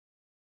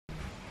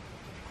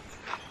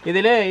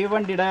ഇതില് ഈ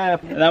വണ്ടിയുടെ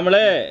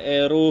നമ്മള്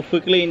റൂഫ്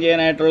ക്ലീൻ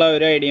ചെയ്യാനായിട്ടുള്ള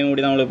ഒരു ഐഡിയ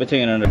കൂടി നമ്മളിപ്പോൾ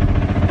ചെയ്യുന്നുണ്ട്.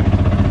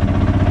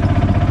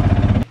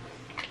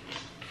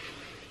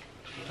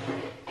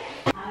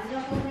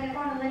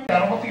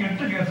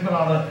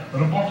 കേസുകളാണ്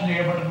റിപ്പോർട്ട്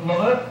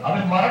ചെയ്യപ്പെട്ടിട്ടുള്ളത്.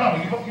 അതിൽ മരണം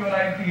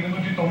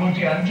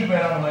 21,295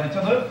 പേരാണ്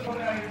മരിച്ചത്.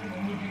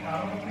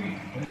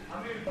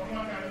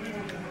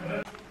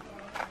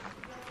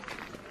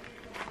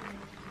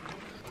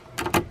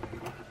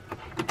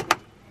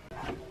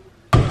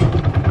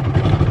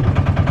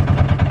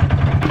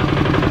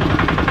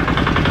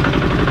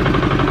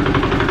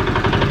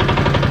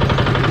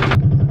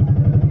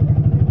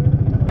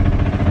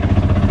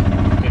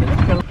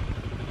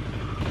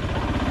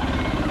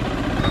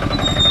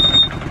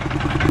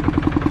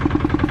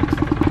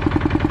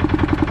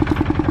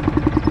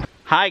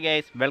 Hi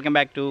guys, welcome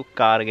back to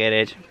car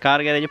garage. Car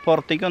garage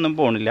പുറത്തേക്കൊന്നും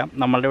പോകുന്നില്ല.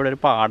 നമ്മളുടെ ഇവിടെ ഒരു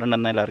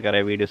പാടുണ്ടെന്ന് എല്ലാവർക്കും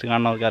അറിയാം, വീഡിയോസ്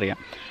കാണുന്നവർക്ക് അറിയാം.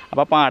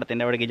 അപ്പോൾ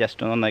പാടത്തിൻ്റെ അവിടേക്ക്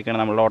ജസ്റ്റ് ഒന്ന് വന്നേക്കാണ്,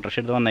 നമ്മൾ ഓട്ടോറിക്ഷ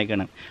എടുത്ത്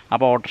വന്നേക്കാണ്.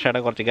 അപ്പോൾ ഓട്ടോറിക്ഷയുടെ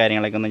കുറച്ച്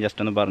കാര്യങ്ങളൊക്കെ ഒന്ന്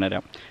ജസ്റ്റ് ഒന്ന്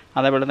പറഞ്ഞുതരാം.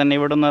 അതേപോലെ തന്നെ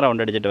ഇവിടെ ഒന്ന്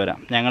റൗണ്ട് അടിച്ചിട്ട് വരാം.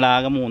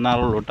 ഞങ്ങളാകെ 3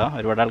 ആളുള്ളൂ കേട്ടോ,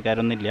 ഒരുപാട്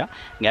ആൾക്കാരൊന്നും ഇല്ല.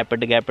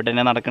 ഗ്യാപ്പിട്ട്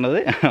തന്നെ നടക്കുന്നത്.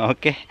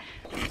 ഓക്കെ,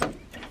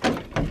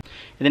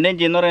 ഇതിൻ്റെ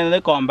എഞ്ചിൻ എന്ന് പറയുന്നത്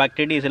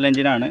കോമ്പാക്റ്റ് ഡീസൽ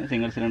എഞ്ചിനാണ്,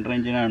 സിംഗിൾ സിലിണ്ടർ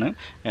എഞ്ചിനാണ്,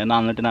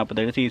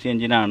 447 cc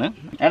എഞ്ചിനാണ്.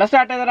 എടാ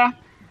സ്റ്റാർട്ട് ചെയ്തടാ.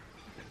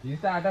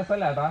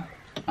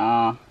 ആ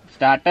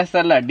സ്റ്റാർട്ടസ്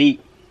അല്ല, ഡി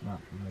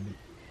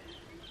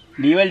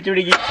വലിച്ചു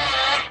പിടിക്കും.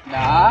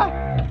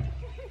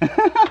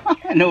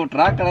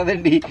 ന്യൂട്രാക്കണത്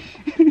ഡി.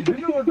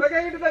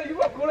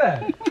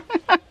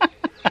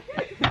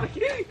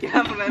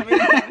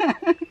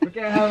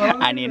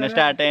 അനിയനെ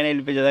സ്റ്റാർട്ട് ചെയ്യാൻ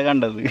ഏൽപ്പിച്ചതാ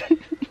കണ്ടത്.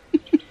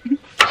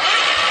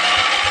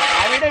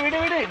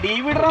 ഡി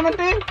വിടണം,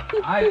 എന്നിട്ട്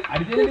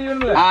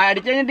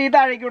അടിച്ചു കഴിഞ്ഞിട്ട് ഈ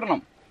താഴേക്ക്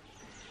വിടണം.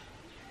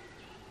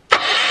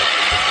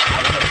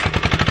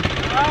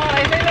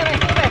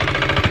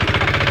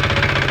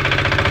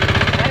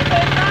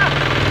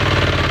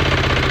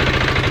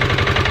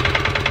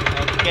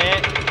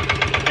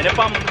 അതിൻ്റെ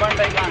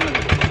പമ്പുണ്ടായി കാണുന്നത്,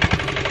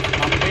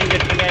 പമ്പ്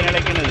ഇഞ്ചക്ഷൻ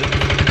കാര്യങ്ങളൊക്കെ ഉള്ളത്.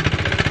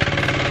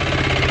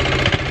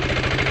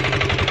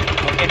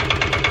 ഓക്കെ,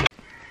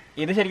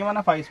 ഇത് ശരിക്കും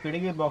പറഞ്ഞാൽ 5 സ്പീഡ്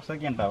ഗിയർ ബോക്സ്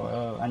ഒക്കെ ഉണ്ടാവും.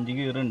 5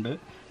 ഗിയർ ഉണ്ട്.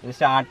 ഇത്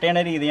സ്റ്റാർട്ട്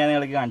ചെയ്യുന്ന രീതി ഞാൻ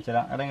നിങ്ങൾക്ക് കാണിച്ചു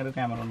തരാം. അവിടെ ഒരു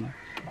ക്യാമറ ഒന്ന്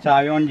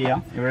ചാവി ഓൺ ചെയ്യാം.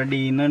 ഇവിടെ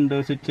ഡി എന്നുണ്ട്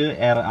സ്വിച്ച്,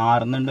 R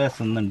എന്നുണ്ട്, S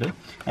എന്നുണ്ട്.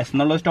 S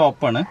എന്നുള്ള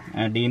സ്റ്റോപ്പാണ്,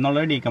 ഡി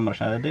എന്നുള്ളത്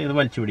ഡീകംപ്രഷൻ, അതായത് ഇത്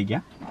വലിച്ചു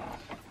പിടിക്കാം.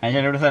 അതിന്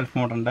ഇവിടെ സെൽഫ്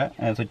മോട്ടറിൻ്റെ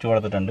സ്വിച്ച്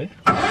കൊടുത്തിട്ടുണ്ട്.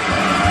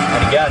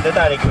 അടിക്കുക, അത്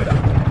താഴേക്ക് വിടാം.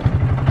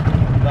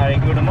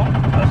 താഴേക്ക് വിടുമ്പോൾ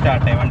അത്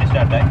സ്റ്റാർട്ടായി, വണ്ടി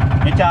സ്റ്റാർട്ടായി.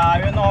 ഈ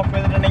ചാവി ഒന്ന് ഓഫ്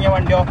ചെയ്തിട്ടുണ്ടെങ്കിൽ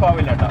വണ്ടി ഓഫ്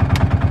ആവില്ല കേട്ടോ.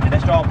 ഇതിൻ്റെ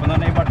സ്റ്റോപ്പ് എന്ന്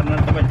പറഞ്ഞാൽ ഈ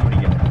ബട്ടണെടുത്ത് വലിച്ചു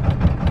പിടിക്കാം.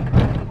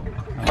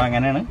 അപ്പോൾ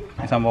അങ്ങനെയാണ്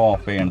ഈ സംഭവം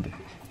ഓഫ് ചെയ്യണത്.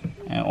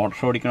 ഓട്ടോ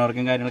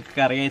ഓടിക്കുന്നവർക്കും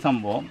കാര്യങ്ങളൊക്കെ അറിയാം ഈ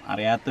സംഭവം.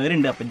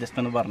 അറിയാത്തവരുണ്ട്, അപ്പം ജസ്റ്റ്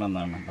ഒന്ന് പറഞ്ഞു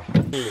തന്നതാണ് കേട്ടോ.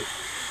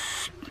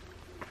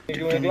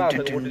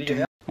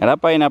 എടാ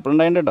പൈനാപ്പിൾ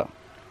ഉണ്ടായിട്ടുണ്ട് കേട്ടോ.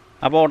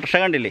 അപ്പോൾ ഓട്ടോറിക്ഷ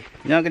കണ്ടില്ലേ,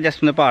 ഞങ്ങൾക്ക്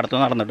ജസ്റ്റ് ഒന്ന്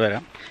പാടത്ത് നടന്നിട്ട്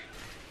വരാം.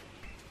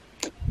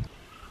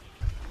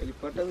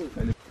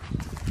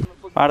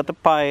 പാടത്ത്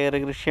പയറ്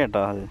കൃഷി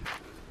കേട്ടോ. അത്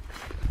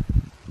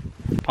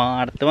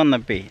പാടത്ത്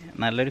വന്നപ്പോ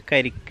നല്ലൊരു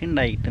കരിക്ക്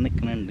ഉണ്ടായിട്ട്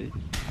നിൽക്കുന്നുണ്ട്.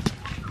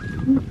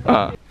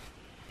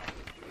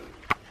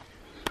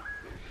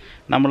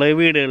 നമ്മൾ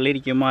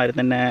വീടുകളിലിരിക്കുമ്പോൾ ആരും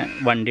തന്നെ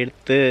വണ്ടി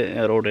എടുത്ത്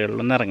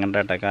റോഡുകളിലൊന്നും ഇറങ്ങണ്ട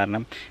കേട്ടോ.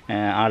 കാരണം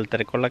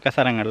ആൾത്തിരക്കുള്ള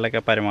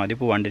സ്ഥലങ്ങളിലൊക്കെ പരമാവധി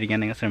പോകാണ്ടിരിക്കാൻ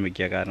നിങ്ങൾ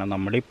ശ്രമിക്കുക. കാരണം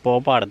നമ്മളിപ്പോൾ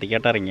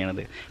പാടത്തേക്കായിട്ട്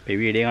ഇറങ്ങിയത്. ഇപ്പോൾ ഈ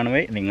വീഡിയോ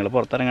കാണുമ്പോൾ നിങ്ങൾ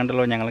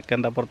പുറത്തിറങ്ങണ്ടല്ലോ, ഞങ്ങൾക്ക്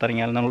എന്താ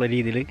പുറത്തിറങ്ങിയാലെന്നുള്ള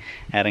രീതിയിൽ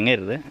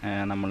ഇറങ്ങരുത്.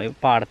 നമ്മൾ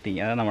പാടത്തേക്ക്,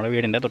 അതായത് നമ്മുടെ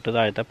വീടിൻ്റെ തൊട്ട്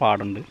താഴത്തെ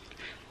പാടുണ്ട്,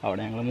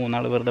 അവിടെ ഞങ്ങൾ 3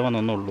 ആൾ വെറുതെ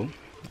വന്നെന്നുള്ളൂ.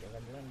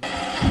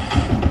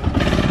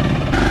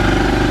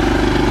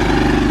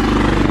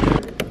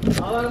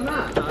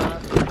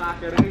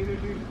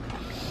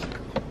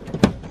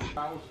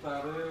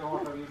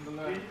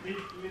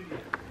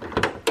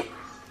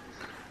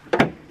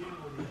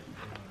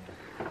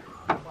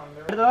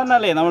 ഇത്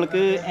പറഞ്ഞാലേ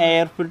നമ്മൾക്ക്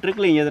എയർ ഫിൽറ്റർ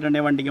ക്ലീൻ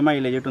ചെയ്തിട്ടുണ്ടെങ്കിൽ വണ്ടിക്ക്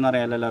മൈലേജ് കിട്ടുമെന്ന്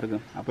അറിയാമല്ലോ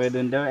എല്ലാവർക്കും. അപ്പോൾ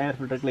ഇതിൻ്റെ എയർ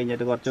ഫിൽറ്റർ ക്ലീൻ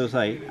ചെയ്തിട്ട് കുറച്ച്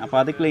ദിവസമായി. അപ്പോൾ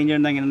അത് ക്ലീൻ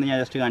ചെയ്യുന്നത് എങ്ങനെയെന്ന് ഞാൻ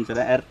ജസ്റ്റ് കാണിച്ചു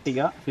തരാം. എർട്ടിക,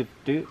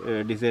 സ്വിഫ്റ്റ്,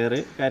 ഡിസയർ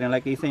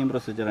കാര്യങ്ങളൊക്കെ ഈ സെയിം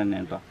പ്രൊസീജിയർ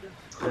തന്നെയാണ് കേട്ടോ.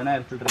 ഇതാണ്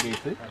എയർ ഫിൽറ്റർ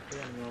കേസ്.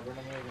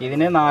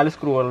 ഇതിന് 4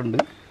 സ്ക്രൂകളുണ്ട്.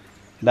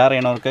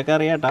 ഇതറിയണവർക്കൊക്കെ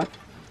അറിയാം കേട്ടോ,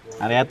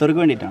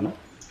 അറിയാത്തവർക്ക് വേണ്ടിയിട്ടാണ്.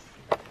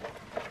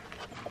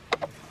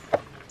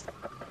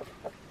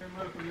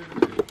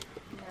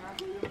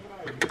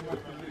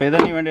 അപ്പോൾ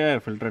ഇതാണ് ഈ വേണ്ടി എയർ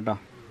ഫിൽറ്റർ കേട്ടോ.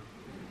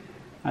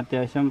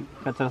 അത്യാവശ്യം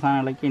കച്ചറ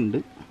സാധനങ്ങളൊക്കെ ഉണ്ട്,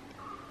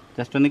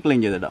 ജസ്റ്റ് ഒന്ന് ക്ലീൻ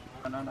ചെയ്തിടാം.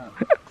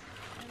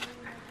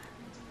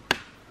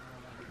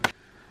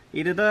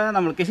 ഇത്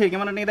നമ്മൾക്ക് ശരിക്കും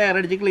പറഞ്ഞിട്ടുണ്ടെങ്കിൽ എയർ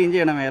അടിച്ച് ക്ലീൻ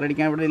ചെയ്യണം. എയർ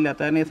അടിക്കാൻ ഇവിടെ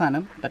ഇല്ലാത്തതിന് ഈ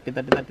സാധനം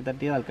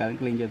തട്ടി ആൾക്കാർ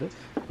ക്ലീൻ ചെയ്ത്,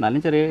 എന്നാലും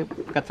ചെറിയ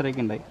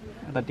കച്ചറയൊക്കെ ഉണ്ടായി,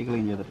 തട്ടി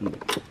ക്ലീൻ ചെയ്തിട്ടുണ്ട്.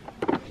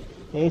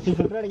 AC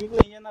ഫിൽറ്റർ അടിക്ക്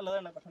ക്ലീൻ ചെയ്യാൻ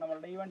നല്ലതാണ്. പക്ഷേ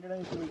നമ്മളുടെ ഈ വണ്ടിയുടെ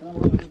AC ഫിൽറ്റർ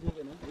നമ്മൾ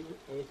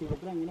AC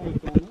ഫിൽറ്റർ എങ്ങനെ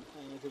അടിക്കാമെന്ന്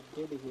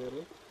സ്വിഫ്റ്റ്, ഡിസയർ,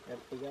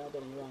 എർട്ടിക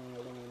തുടങ്ങിയ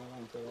വാഹനങ്ങളുടെ എങ്ങനെ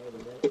കാണിച്ചത്.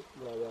 ഇതിൻ്റെ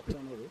ഗ്ലോ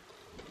ബോക്സാണ് ഇത്.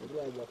 ഒരു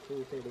ഗ്ലോ ബോക്സ്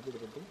ഈ സൈഡിൽ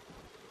പിടിച്ചിട്ട്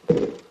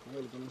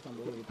വലിക്കുന്ന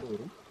സംഭവം എടുത്ത്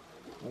വരും.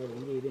 അത്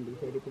വലിയ രീതിയുണ്ട്, ഈ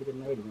സൈഡിൽ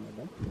പിടിച്ചിരുന്ന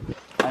വലിക്കുന്നത്.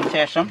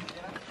 അതിനുശേഷം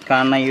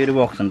കാണുന്ന ഈ ഒരു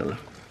ബോക്സ് ഉണ്ടല്ലോ,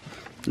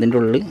 ഇതിൻ്റെ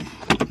ഉള്ളിൽ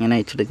ഇങ്ങനെ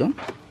അയച്ചെടുക്കാം.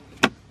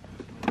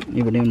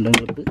 ഇവിടെ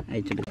ഉണ്ടെങ്കിൽ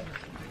അയച്ചെടുക്കാം.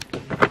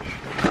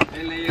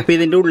 അപ്പോൾ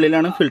ഇതിൻ്റെ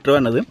ഉള്ളിലാണ് ഫിൽറ്റർ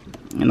വന്നത്.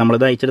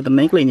 നമ്മളിത്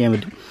അയച്ചെടുത്തിട്ടുണ്ടെങ്കിൽ ക്ലീൻ ചെയ്യാൻ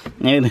പറ്റും.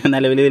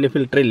 നിലവിൽ ഇതിൽ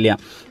ഫിൽറ്റർ ഇല്ല,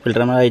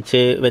 ഫിൽറ്റർ നമ്മൾ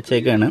അയച്ച്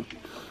വെച്ചേക്കാണ്.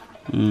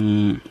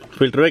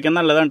 ഫിൽറ്റർ വയ്ക്കാൻ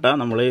നല്ലതാണ് കേട്ടോ.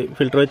 നമ്മൾ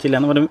ഫിൽറ്റർ വെച്ചില്ല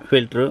എന്ന് പറയുമ്പോൾ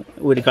ഫിൽറ്റർ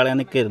ഊരിക്കളയാൻ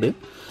നിൽക്കരുത്.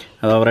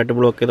 അത് ഓവറായിട്ട്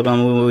ബ്ലോക്ക് ചെയ്തപ്പോൾ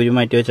നമ്മൾ ഊരി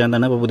മാറ്റി വെച്ചാൽ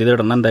എന്താണ് ഇപ്പോൾ പുതിയത്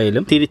ഇടണം.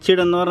 എന്തായാലും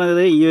തിരിച്ചിടുന്ന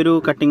പറഞ്ഞത് ഈ ഒരു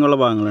കട്ടിങ്ങുള്ള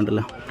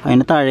ഭാഗങ്ങളുണ്ടല്ലോ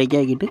അതിന് താഴേക്ക്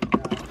ആക്കിയിട്ട്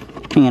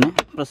ഇങ്ങനെ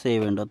പ്രസ്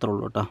ചെയ്യുന്നുണ്ട്. അത്രേ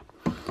ഉള്ളൂ കേട്ടോ.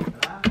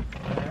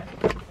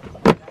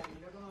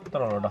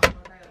 അത്രേ ഉള്ളൂ കേട്ടോ.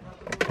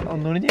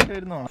 ഒന്നുകൂടി ചെയ്ത്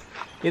വരുന്നോ?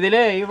 ഇതിൽ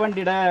ഈ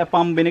വണ്ടിയുടെ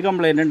പമ്പിന്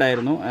കംപ്ലൈൻറ്റ്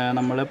ഉണ്ടായിരുന്നു.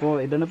 നമ്മളിപ്പോൾ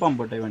ഇതാണ്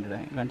പമ്പ് കേട്ടോ. ഈ വണ്ടിയുടെ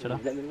കാണിച്ചടാ,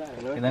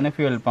 ഇതാണ്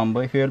ഫ്യൂൽ പമ്പ്.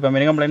 ഫ്യൂൽ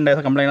പമ്പിന് കംപ്ലൈൻറ്റ്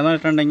എന്ന്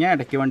പറഞ്ഞിട്ടുണ്ടെങ്കിൽ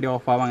ഇടയ്ക്ക് വണ്ടി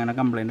ഓഫ് ആവും, അങ്ങനെ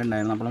കംപ്ലൈൻറ്റ്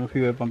ഉണ്ടായിരുന്നു. നമ്മൾ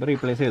ഫ്യൂൽ പമ്പ്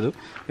റീപ്ലേസ് ചെയ്തു.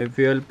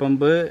 ഫ്യൂൽ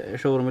പമ്പ്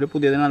ഷോറൂമിൽ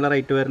പുതിയത് നല്ല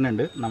റേറ്റ്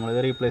വരുന്നുണ്ട്. നമ്മളിത്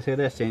റീപ്ലേസ്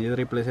ചെയ്ത് എക്സ്ചേഞ്ച് ചെയ്ത്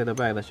റീപ്ലേസ്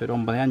ചെയ്തപ്പോൾ ഏകദേശം ഒരു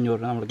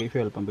 9,500 നമുക്ക് ഈ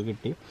ഫ്യൂൽ പമ്പ്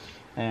കിട്ടി.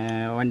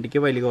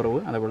 വണ്ടിക്ക് വലിയ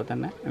കുറവ്, അതേപോലെ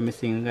തന്നെ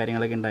മിസ്സിങ്ങും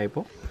കാര്യങ്ങളൊക്കെ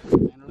ഉണ്ടായപ്പോൾ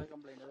അങ്ങനെയുള്ള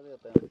കംപ്ലൈൻറ്റുകൾ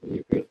തീർത്തായിരുന്നു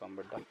ഈ ഫ്യൂൽ പമ്പ്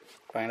കേട്ടോ.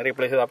 അപ്പോൾ അങ്ങനെ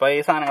റീപ്ലേസ് ചെയ്തു. അപ്പോൾ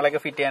ഈ സാധനങ്ങളൊക്കെ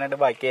ഫിറ്റ് ചെയ്യാനായിട്ട്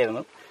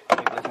ബാക്കിയായിരുന്നു.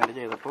 റീപ്ലേസ്മെൻറ്റ്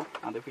ചെയ്തപ്പോൾ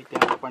അത് ഫിറ്റ്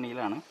ചെയ്യാനുള്ള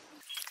പണിയിലാണ്.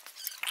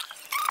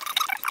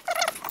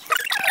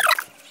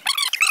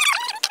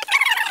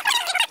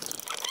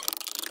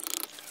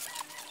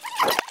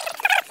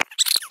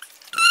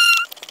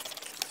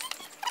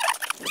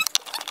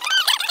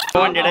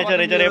 വണ്ടിയുടെ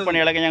ചെറിയ ചെറിയ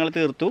പണികളൊക്കെ ഞങ്ങൾ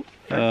തീർത്തു.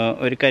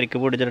 ഒരു കരിക്ക്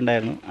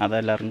പൊടിച്ചിട്ടുണ്ടായിരുന്നു,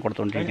 അതെല്ലാവർക്കും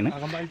കൊടുത്തുകൊണ്ടിരിക്കുന്നത്.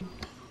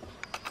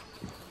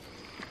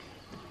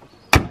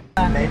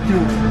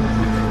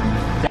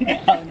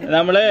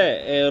 നമ്മൾ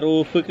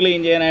റൂഫ് ക്ലീൻ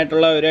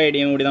ചെയ്യാനായിട്ടുള്ള ഒരു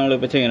ഐഡിയയും കൂടി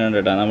നമ്മളിപ്പോൾ ചെയ്യുന്നുണ്ട്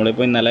കേട്ടോ.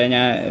 നമ്മളിപ്പോൾ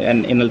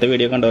ഇന്നലത്തെ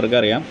വീഡിയോ കണ്ടവർക്ക്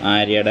അറിയാം,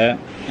 ആര്യയുടെ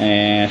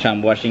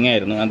ഷാമ്പു വാഷിംഗ്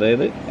ആയിരുന്നു.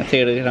 അതായത്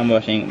സൈഡ് ഷാമ്പു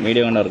വാഷിംഗ്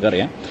വീഡിയോ കണ്ടവർക്ക്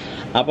അറിയാം.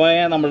 അപ്പോൾ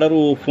നമ്മുടെ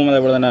റൂഫും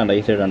അതേപോലെ തന്നെ ഉണ്ട്,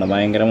 ഈ സൈഡ് ഉണ്ട്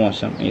ഭയങ്കര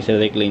മോശം. ഈ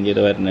സൈഡ് ക്ലീൻ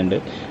ചെയ്ത് വരുന്നുണ്ട്.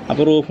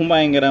 അപ്പോൾ റൂഫും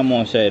ഭയങ്കര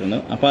മോശമായിരുന്നു.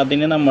 അപ്പോൾ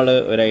അതിന് നമ്മൾ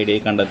ഒരു ഐഡിയ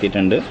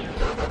കണ്ടെത്തിയിട്ടുണ്ട്.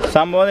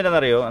 സംഭവം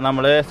എന്താണെന്നറിയോ,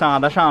 നമ്മൾ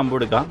സാധാ ഷാമ്പു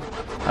എടുക്കാം.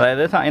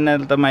 അതായത്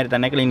ഇന്നലത്തെ മാതിരി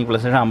തന്നെ ക്ലിനിക്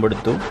പ്ലസ് ഷാമ്പു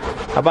എടുത്തു.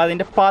 അപ്പോൾ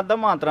അതിൻ്റെ പദം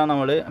മാത്രം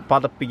നമ്മൾ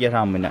പതപ്പിക്കുക,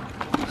 ഷാമ്പുവിനെ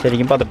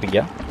ശരിക്കും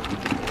പതപ്പിക്കുക,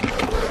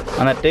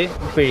 എന്നിട്ട്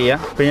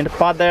പിഴിഞ്ഞിട്ട്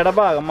പതയുടെ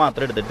ഭാഗം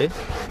മാത്രം എടുത്തിട്ട്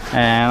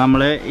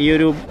നമ്മൾ ഈ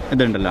ഒരു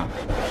ഇതുണ്ടല്ലോ,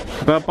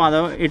 ഇപ്പോൾ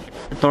പദം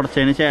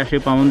തുടച്ചതിന് ശേഷം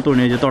ഇപ്പം അവൻ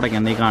തുണി വെച്ച്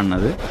തുടയ്ക്കാൻ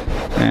കാണുന്നത്.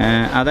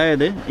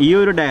 അതായത് ഈ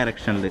ഒരു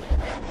ഡയറക്ഷനിൽ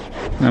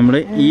നമ്മൾ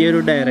ഈ ഒരു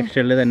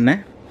ഡയറക്ഷനിൽ തന്നെ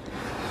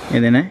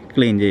ഇതിനെ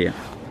ക്ലീൻ ചെയ്യാം.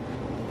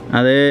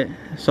 അത്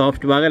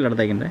സോഫ്റ്റ് ഭാഗം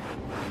എല്ലായിടത്തേക്കിൻ്റെ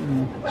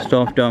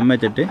സോഫ്റ്റ് ഭാഗം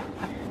വെച്ചിട്ട്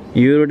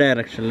ഈ ഒരു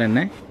ഡയറക്ഷനിൽ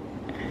തന്നെ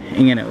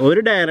ഇങ്ങനെ ഒരു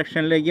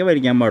ഡയറക്ഷനിലേക്ക്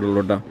വലിക്കാൻ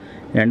പാടുള്ളൂ കേട്ടോ.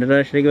 2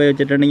 ഡയറക്ഷനിലേക്ക്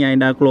വലിച്ചിട്ടുണ്ടെങ്കിൽ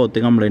അതിൻ്റെ ആ ക്ലോത്ത്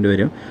കംപ്ലൈൻറ്റ്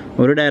വരും.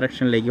 ഒരു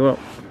ഡയറക്ഷനിലേക്ക്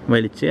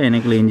വലിച്ച് അതിനെ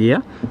ക്ലീൻ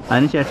ചെയ്യുക.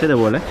 അതിനുശേഷം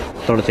ഇതുപോലെ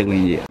തുടച്ച്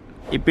ക്ലീൻ ചെയ്യുക.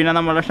 പിന്നെ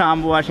നമ്മുടെ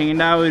ഷാമ്പു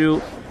വാഷിങ്ങിൻ്റെ ആ ഒരു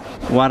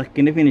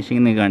വർക്കിൻ്റെ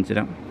ഫിനിഷിങ് നിങ്ങൾക്ക് കാണിച്ചു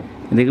തരാം.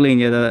 ഇത് ക്ലീൻ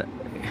ചെയ്ത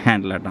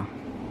ഹാൻഡിലാട്ടോ,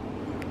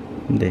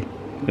 ഇതേ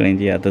ക്ലീൻ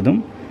ചെയ്യാത്തതും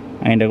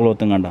അതിൻ്റെ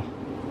ക്ലോത്തും കണ്ടോ,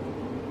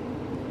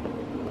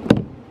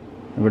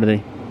 ഇവിടുത്തെ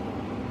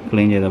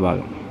ക്ലീൻ ചെയ്ത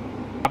ഭാഗം.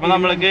 അപ്പോൾ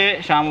നമ്മൾക്ക്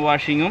ഷാമ്പു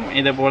വാഷിങ്ങും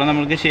ഇതേപോലെ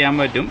നമുക്ക് ചെയ്യാൻ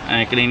പറ്റും.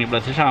 ക്ലിനിക്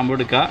പ്ലസ് ഷാമ്പു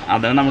എടുക്കുക,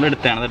 അതാണ് നമ്മൾ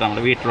എടുത്താണ് കേട്ടോ.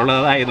 നമ്മുടെ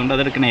വീട്ടിലുള്ളതായതുകൊണ്ട്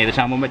അത് എടുക്കണം, ഏത്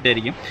ഷാമ്പും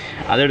പറ്റായിരിക്കും.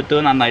 അതെടുത്ത്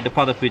നന്നായിട്ട്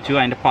പതപ്പിച്ചു,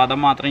 അതിൻ്റെ പദം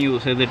മാത്രം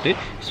യൂസ് ചെയ്തിട്ട്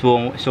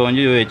സ്പോഞ്ച്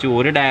ഉപയോഗിച്ച്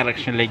ഒരു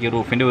ഡയറക്ഷനിലേക്ക്,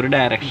 റൂഫിൻ്റെ ഒരു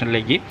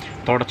ഡയറക്ഷനിലേക്ക്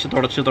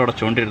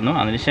തുടച്ചുകൊണ്ടിരുന്നു.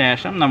 അതിന്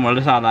ശേഷം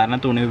നമ്മൾ സാധാരണ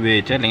തുണി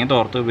ഉപയോഗിച്ച് അല്ലെങ്കിൽ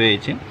തോർത്ത്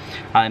ഉപയോഗിച്ച്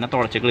അതിനെ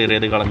തുടച്ച് ക്ലിയർ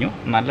ചെയ്ത് കളഞ്ഞു.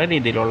 നല്ല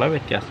രീതിയിലുള്ള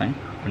വ്യത്യാസം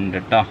ഉണ്ട്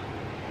കേട്ടോ,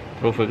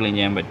 റൂഫ് ക്ലീൻ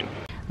ചെയ്യാൻ പറ്റും.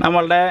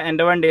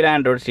 എൻ്റെ വണ്ടിയിൽ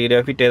ആൻഡ്രോയിഡ് സ്റ്റീരിയോ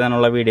ഫിറ്റ്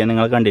ചെയ്താനുള്ള വീഡിയോ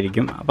നിങ്ങൾ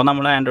കണ്ടിരിക്കും. അപ്പോൾ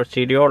നമ്മൾ ആൻഡ്രോയിഡ്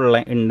സ്റ്റീരിയോ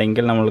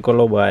ഉണ്ടെങ്കിൽ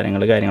നമ്മൾക്കുള്ള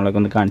ഉപകാരങ്ങൾ കാര്യങ്ങളൊക്കെ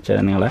ഒന്ന് കാണിച്ചു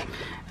തരാം നിങ്ങളെ.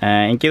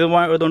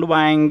 ഇതുകൊണ്ട്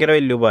ഭയങ്കര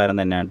വലിയ ഉപകാരം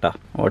തന്നെയാണ് കേട്ടോ.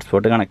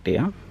 ഹോട്ട്സ്പോട്ട് കണക്ട്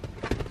ചെയ്യാം,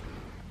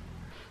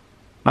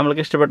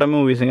 നമ്മൾക്ക് ഇഷ്ടപ്പെട്ട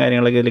മൂവീസും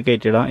കാര്യങ്ങളൊക്കെ ഇതിൽ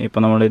കയറ്റിയിടാം.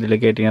 ഇപ്പോൾ നമ്മൾ ഇതിൽ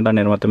കയറ്റിയാൽ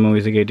തണ്ണീർമത്തൻ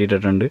മൂവീസ്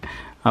കയറ്റിയിട്ടുണ്ട്.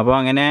 അപ്പോൾ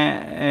അങ്ങനെ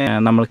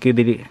നമ്മൾക്ക്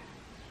ഇതിൽ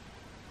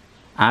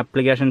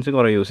ആപ്ലിക്കേഷൻസ്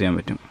കുറേ യൂസ് ചെയ്യാൻ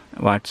പറ്റും.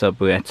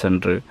 വാട്സപ്പ്,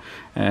 എക്സെൻഡർ,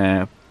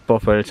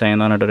 പ്രൊഫൈൽ സൈൻ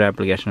എന്ന് പറഞ്ഞിട്ടൊരു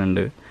ആപ്ലിക്കേഷൻ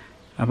ഉണ്ട്.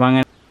 അപ്പോൾ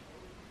അങ്ങനെ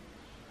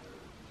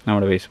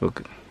നമ്മുടെ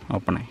ഫേസ്ബുക്ക്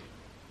ഓപ്പണായി,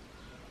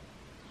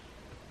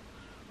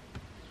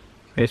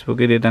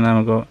 ഫേസ്ബുക്ക് ഇതിൽ തന്നെ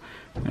നമുക്ക്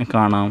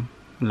കാണാം,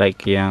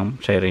 ലൈക്ക് ചെയ്യാം,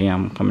 ഷെയർ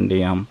ചെയ്യാം, കമൻറ്റ്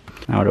ചെയ്യാം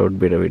നമ്മുടെ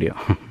ഉഡ്ബിയുടെ വീഡിയോ.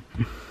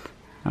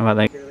 അപ്പോൾ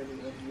അതൊക്കെ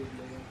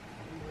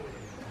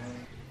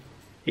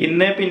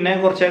ഇന്ന് പിന്നെ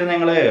കുറച്ച് നേരം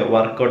ഞങ്ങൾ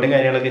വർക്കൗട്ടും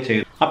കാര്യങ്ങളൊക്കെ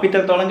ചെയ്തു. അപ്പോൾ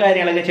ഇത്രത്തോളം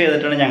കാര്യങ്ങളൊക്കെ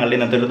ചെയ്തിട്ടാണ് ഞങ്ങളുടെ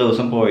ഇന്നത്തെ ഒരു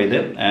ദിവസം പോയത്.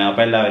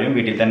 അപ്പോൾ എല്ലാവരും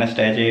വീട്ടിൽ തന്നെ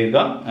സ്റ്റേ ചെയ്യുക,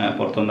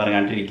 പുറത്തൊന്നും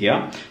ഇറങ്ങാണ്ടിരിക്കുക.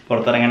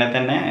 പുറത്തിറങ്ങണേ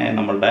തന്നെ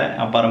നമ്മളുടെ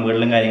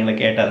പറമ്പുകളിലും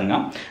കാര്യങ്ങളൊക്കെ ആയിട്ട്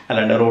ഇറങ്ങാം,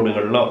 അല്ലാണ്ട്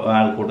റോഡുകളിലോ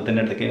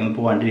ആൾക്കൂട്ടത്തിൻ്റെ അടുത്തേക്ക് ഒന്നും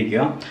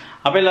പോകാണ്ടിരിക്കുക.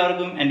 അപ്പോൾ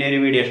എല്ലാവർക്കും എൻ്റെ ഒരു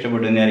വീഡിയോ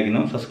ഇഷ്ടപ്പെട്ടു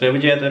എന്നായിരിക്കുന്നു.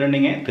 സബ്സ്ക്രൈബ്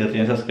ചെയ്യാത്തവരുണ്ടെങ്കിൽ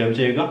തീർച്ചയായും സബ്സ്ക്രൈബ്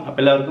ചെയ്യുക.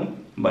 അപ്പോൾ എല്ലാവർക്കും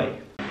ബൈ.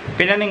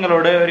 പിന്നെ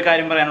നിങ്ങളോട് ഒരു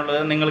കാര്യം പറയാനുള്ളത്,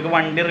 നിങ്ങൾക്ക്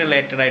വണ്ടി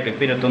റിലേറ്റഡ് ആയിട്ട്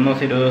ഇപ്പോൾ 21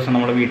 ദിവസം 20 ദിവസം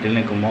നമ്മൾ വീട്ടിൽ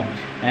നിൽക്കുമ്പോൾ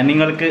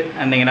നിങ്ങൾക്ക്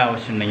എന്തെങ്കിലും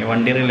ആവശ്യമുണ്ടെങ്കിൽ,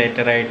 വണ്ടി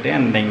റിലേറ്റഡ് ആയിട്ട്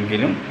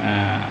എന്തെങ്കിലും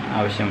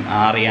ആവശ്യം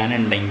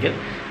അറിയാനുണ്ടെങ്കിൽ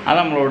അത്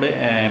നമ്മളോട്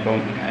ഇപ്പം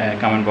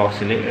കമൻറ്റ്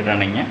ബോക്സിൽ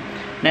ഇടണമെങ്കിൽ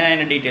ഞാൻ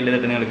അതിൻ്റെ ഡീറ്റെയിൽ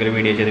ചെയ്തിട്ട് നിങ്ങൾക്കൊരു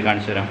വീഡിയോ ചെയ്ത്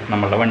കാണിച്ചു തരാം.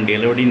 നമ്മളുടെ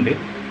വണ്ടികൾ ഇവിടെ ഉണ്ട്.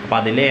 അപ്പോൾ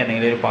അതിൽ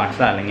ഏതെങ്കിലും ഒരു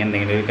പാർട്സ് അല്ലെങ്കിൽ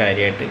എന്തെങ്കിലും ഒരു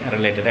കാര്യമായിട്ട്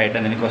റിലേറ്റഡ് ആയിട്ട്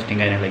എന്തെങ്കിലും ക്വസ്റ്റ്യൻ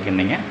കാര്യങ്ങളൊക്കെ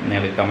ഉണ്ടെങ്കിൽ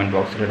നിങ്ങൾക്ക് കമൻറ്റ്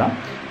ബോക്സിൽ ഇടാം.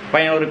 അപ്പോൾ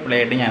അതിനൊരു റിപ്ലൈ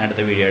ആയിട്ട് ഞാൻ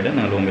അടുത്ത വീഡിയോ ആയിട്ട്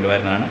നിങ്ങളുടെ മുമ്പിൽ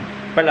വരുന്നതാണ്.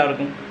 അപ്പോൾ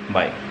എല്ലാവർക്കും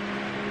ബൈ.